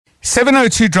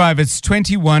7:02 drive, it's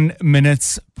 21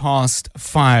 minutes past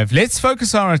 5. Let's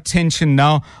focus our attention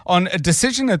now on a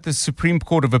decision at the Supreme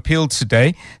Court of Appeal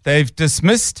today. They've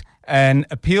dismissed an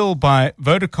appeal by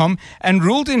Vodacom and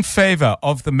ruled in favor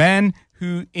of the man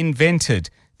who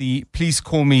invented the Please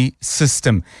Call Me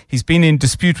system. He's been in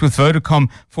dispute with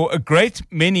Vodacom for a great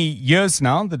many years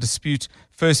now. The dispute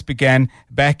first began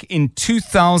back in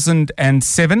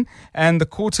 2007, and the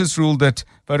court has ruled that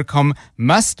Vodacom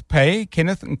must pay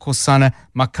Kenneth Nkosana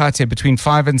Makate between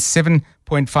 5 and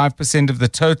 7.5% of the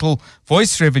total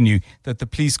voice revenue that the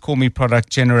Please Call Me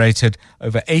product generated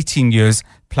over 18 years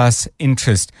plus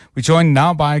interest. We're joined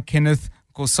now by Kenneth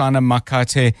Nkosana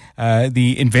Makate,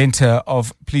 the inventor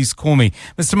of Please Call Me.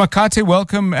 Mr. Makate,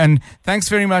 welcome, and thanks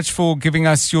very much for giving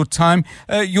us your time.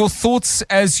 Your thoughts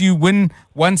as you win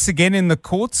once again in the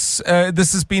courts.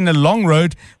 This has been a long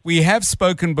road. We have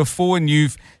spoken before, and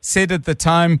you've said at the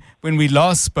time when we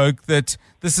last spoke that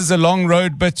this is a long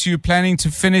road, but you're planning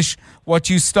to finish what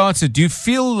you started. Do you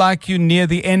feel like you're near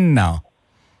the end now?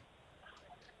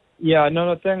 Yeah,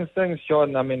 no, thanks,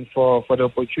 Sean. I mean, for the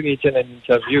opportunity and an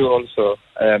interview also.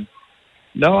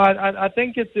 No, I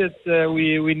think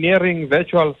we're nearing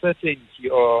virtual certainty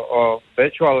or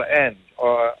virtual end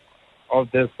of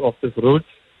this route.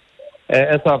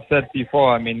 As I've said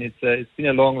before, I mean, it's been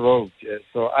a long road.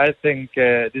 So I think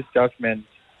this judgment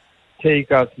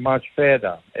take us much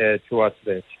further towards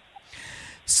that.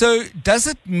 So does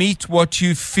it meet what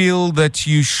you feel that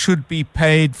you should be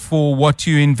paid for what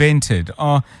you invented?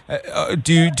 Or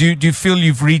do you feel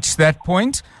you've reached that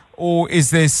point? Or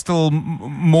is there still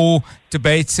more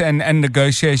debate and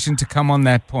negotiation to come on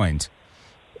that point?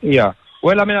 Yeah.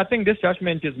 Well, I mean, I think this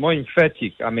judgment is more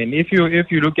emphatic. I mean, if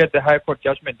you look at the High Court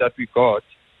judgment that we got,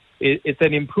 it's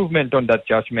an improvement on that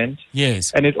judgment.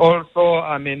 Yes. And it also,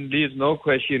 I mean, leaves no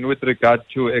question with regard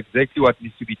to exactly what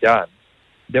needs to be done.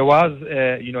 There was,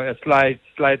 a slight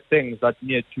things that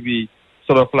needed to be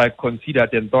sort of like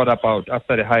considered and thought about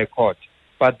after the High Court.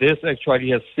 But this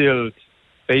actually has sealed,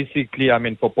 basically, I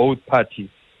mean, for both parties,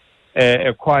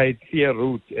 a quite clear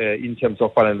route in terms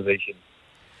of finalization.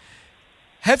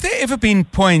 Have there ever been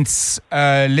points,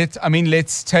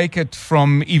 let's take it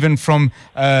from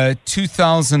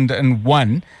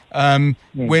 2001,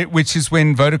 which is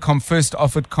when Vodacom first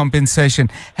offered compensation.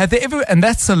 Have there ever, and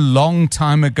that's a long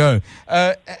time ago,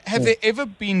 have there ever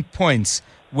been points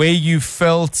where you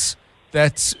felt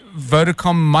that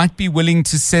Vodacom might be willing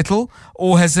to settle,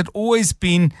 or has it always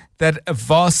been that a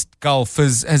vast gulf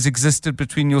has existed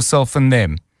between yourself and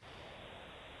them?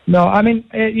 No, I mean,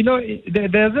 there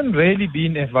hasn't really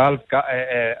been a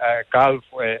gulf,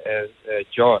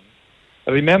 John.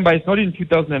 Remember, it's not in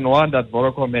 2001 that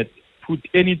Vodacom had put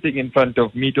anything in front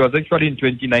of me. It was actually in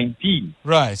 2019,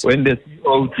 right, when the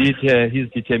CEO did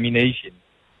his determination.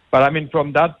 But, I mean,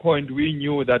 from that point, we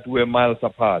knew that we were miles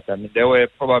apart. I mean, they were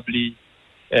probably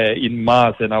in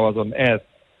Mars and I was on Earth.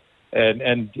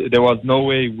 And there was no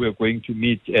way we were going to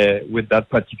meet with that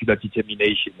particular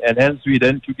determination. And hence, we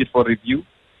then took it for review,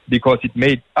 because it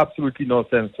made absolutely no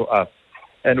sense to us.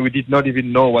 And we did not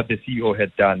even know what the CEO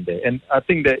had done there. And I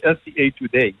think the LCA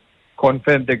today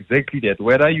confirmed exactly that.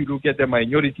 Whether you look at the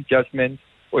minority judgment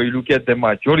or you look at the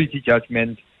majority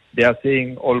judgment, they are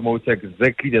saying almost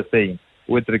exactly the same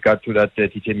with regard to that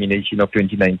determination of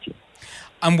 2019.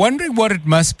 I'm wondering what it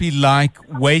must be like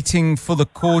waiting for the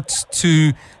court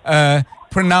to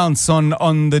pronounce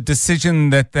on the decision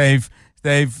that they've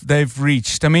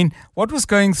reached. I mean, what was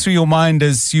going through your mind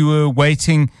as you were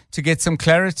waiting to get some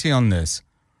clarity on this?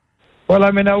 Well,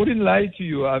 I mean, I wouldn't lie to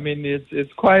you. I mean,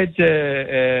 it's quite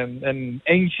an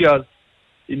anxious,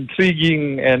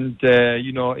 intriguing, and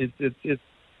it's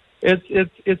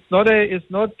not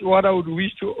what I would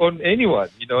wish to on anyone.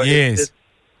 Yes.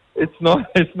 It's not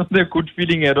a good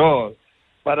feeling at all.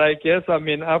 But I guess, I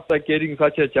mean, after getting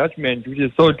such a judgment, which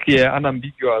is so clear,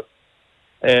 unambiguous,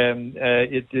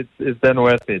 it's then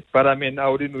worth it. But I mean, I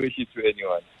wouldn't wish it to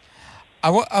anyone. I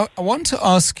want to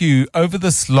ask you, over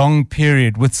this long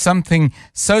period, with something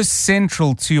so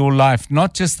central to your life,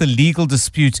 not just the legal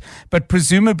dispute, but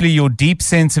presumably your deep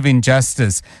sense of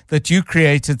injustice, that you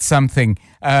created something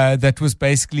that was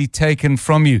basically taken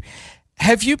from you.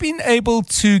 Have you been able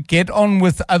to get on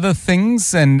with other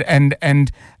things and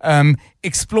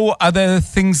explore other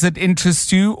things that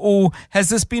interest you, or has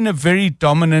this been a very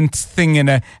dominant thing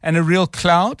and a real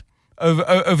cloud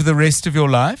over the rest of your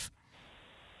life?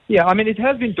 Yeah, I mean, it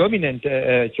has been dominant,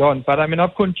 John, but I mean,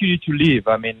 I've continued to live.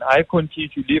 I mean, I continue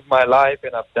to live my life,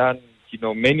 and I've done,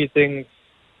 many things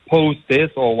post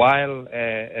this or while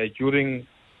during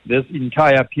this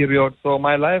entire period. So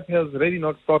my life has really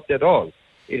not stopped at all.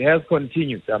 It has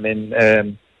continued. I mean,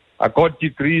 I got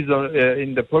degrees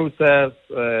in the process,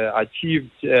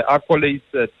 achieved accolades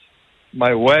at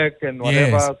my work and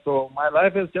whatever. Yes. So my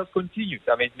life has just continued.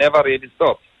 I mean, never really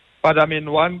stopped. But I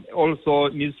mean, one also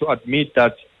needs to admit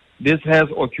that this has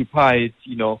occupied,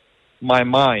 my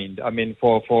mind. I mean,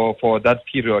 for that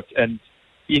period, and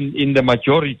in the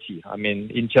majority. I mean,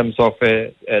 in terms of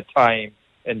time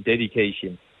and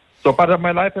dedication. So part of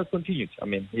my life has continued. I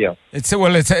mean, yeah. It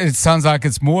sounds like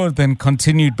it's more than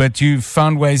continued, but you've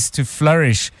found ways to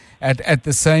flourish at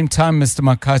the same time, Mr.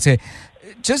 Makate.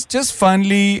 Just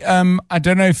finally, I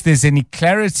don't know if there's any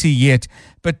clarity yet,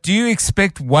 but do you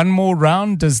expect one more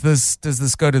round? Does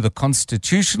this go to the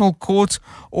Constitutional Court,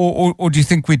 or do you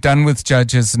think we're done with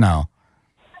judges now?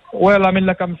 Well, I mean,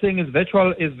 like I'm saying, it's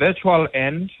virtual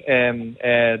end.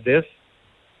 This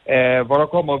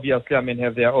Vodacom obviously, I mean,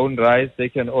 have their own rights. They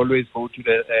can always go to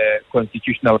the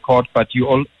Constitutional Court, but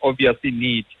you obviously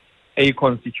need a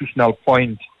constitutional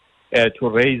point to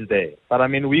raise there. But I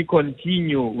mean, we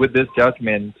continue with this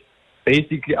judgment,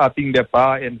 basically upping the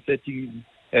bar and setting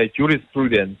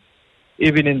jurisprudence.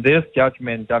 Even in this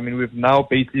judgment, I mean, we've now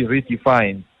basically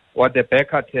redefined what the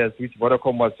Becker test, which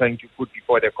Vodacom was trying to put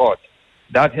before the court,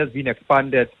 that has been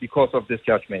expanded because of this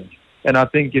judgment. And I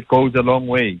think it goes a long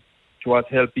way towards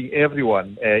helping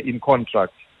everyone in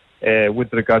contract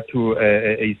with regard to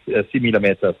a similar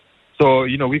matter. So,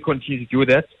 we continue to do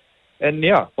that. And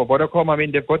yeah, for Vodacom, I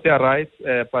mean, they've got their rights,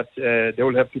 but they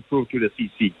will have to prove to the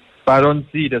CC. But I don't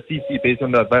see the CC, based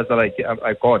on the advice that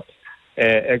I got,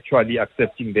 actually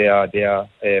accepting their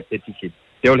petition.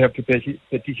 They will have to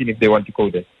petition if they want to go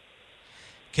there.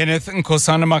 Kenneth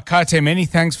Nkosana Makate, many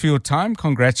thanks for your time.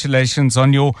 Congratulations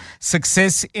on your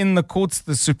success in the courts,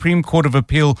 the Supreme Court of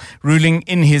Appeal ruling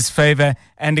in his favor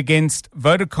and against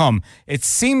Vodacom. It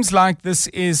seems like this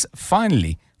is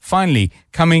finally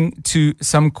coming to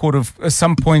some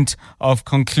point of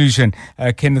conclusion.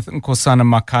 Kenneth Nkosana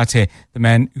Makate, the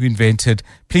man who invented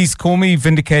Please Call Me,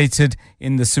 vindicated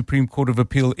in the Supreme Court of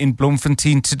Appeal in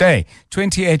Bloemfontein today,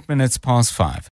 28 minutes past 5.